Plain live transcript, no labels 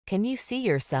Can you see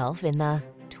yourself in the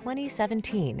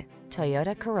 2017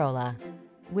 Toyota Corolla?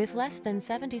 With less than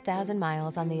 70,000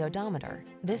 miles on the odometer,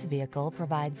 this vehicle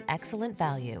provides excellent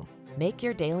value. Make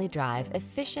your daily drive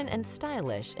efficient and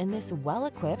stylish in this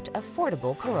well-equipped,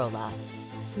 affordable Corolla.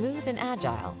 Smooth and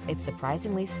agile, its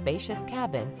surprisingly spacious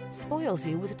cabin spoils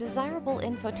you with desirable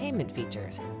infotainment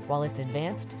features, while its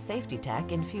advanced safety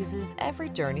tech infuses every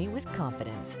journey with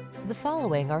confidence. The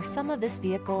following are some of this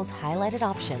vehicle's highlighted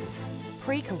options: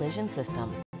 pre-collision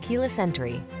system, keyless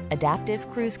entry, adaptive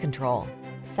cruise control,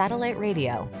 satellite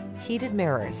radio, heated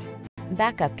mirrors,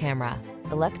 backup camera,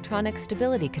 electronic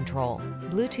stability control,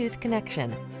 Bluetooth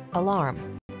connection,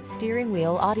 alarm, steering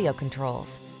wheel audio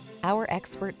controls. Our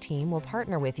expert team will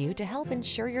partner with you to help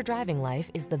ensure your driving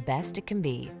life is the best it can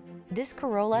be. This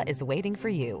Corolla is waiting for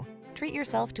you. Treat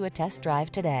yourself to a test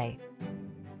drive today.